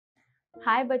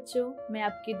हाय बच्चों, मैं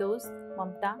आपकी दोस्त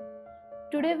ममता.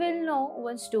 Today we'll know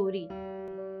one story.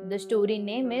 The story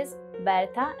name is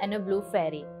Bertha and a Blue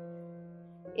Fairy.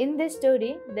 In this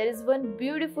story, there is one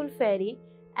beautiful fairy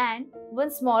and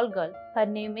one small girl. Her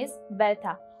name is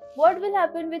Bertha. What will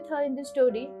happen with her in the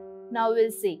story? Now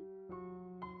we'll see.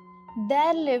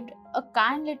 There lived a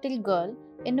kind little girl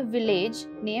in a village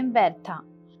named Bertha.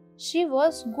 She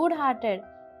was good-hearted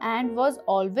and was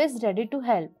always ready to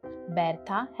help.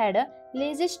 Bertha had a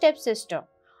lazy stepsister.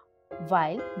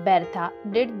 While Bertha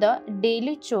did the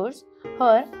daily chores,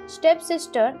 her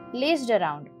stepsister lazed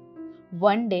around.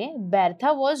 One day,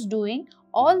 Bertha was doing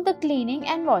all the cleaning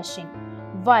and washing.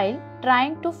 While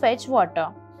trying to fetch water,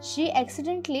 she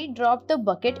accidentally dropped the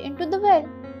bucket into the well.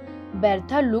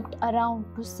 Bertha looked around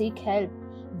to seek help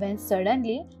when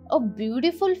suddenly a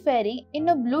beautiful fairy in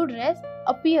a blue dress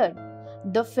appeared.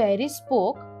 The fairy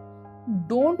spoke.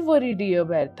 Don't worry, dear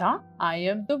Bertha. I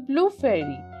am the blue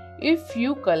fairy. If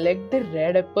you collect the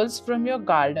red apples from your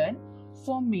garden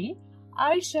for me,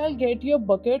 I shall get your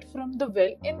bucket from the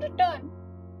well in return.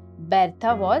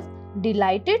 Bertha was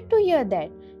delighted to hear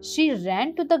that. She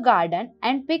ran to the garden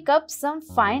and picked up some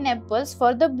fine apples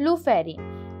for the blue fairy.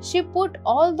 She put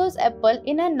all those apples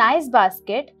in a nice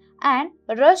basket and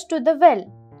rushed to the well.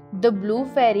 The blue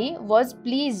fairy was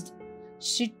pleased.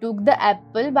 She took the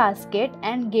apple basket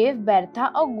and gave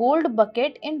Bertha a gold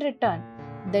bucket in return.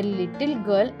 The little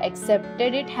girl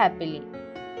accepted it happily.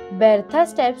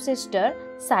 Bertha's stepsister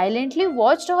silently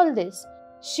watched all this.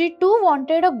 She too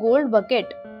wanted a gold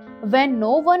bucket. When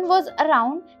no one was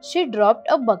around, she dropped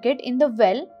a bucket in the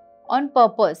well on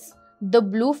purpose. The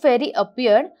blue fairy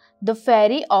appeared. The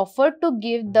fairy offered to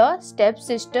give the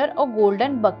stepsister a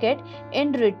golden bucket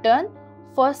in return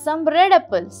for some red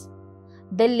apples.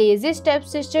 The lazy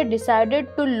stepsister decided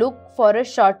to look for a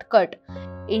shortcut.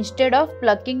 Instead of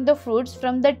plucking the fruits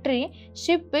from the tree,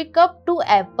 she picked up 2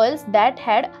 apples that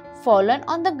had fallen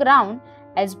on the ground.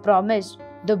 As promised,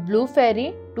 the blue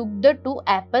fairy took the 2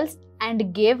 apples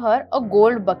and gave her a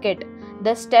gold bucket.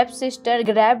 The stepsister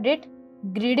grabbed it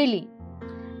greedily,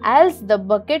 else the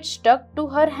bucket stuck to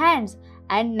her hands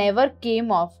and never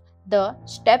came off. The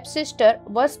stepsister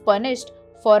was punished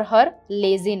for her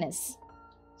laziness.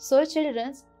 So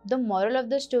children, the moral of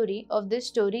this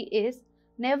story is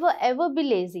never ever be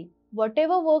lazy.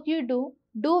 Whatever work you do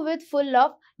with full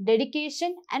of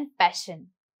dedication and passion.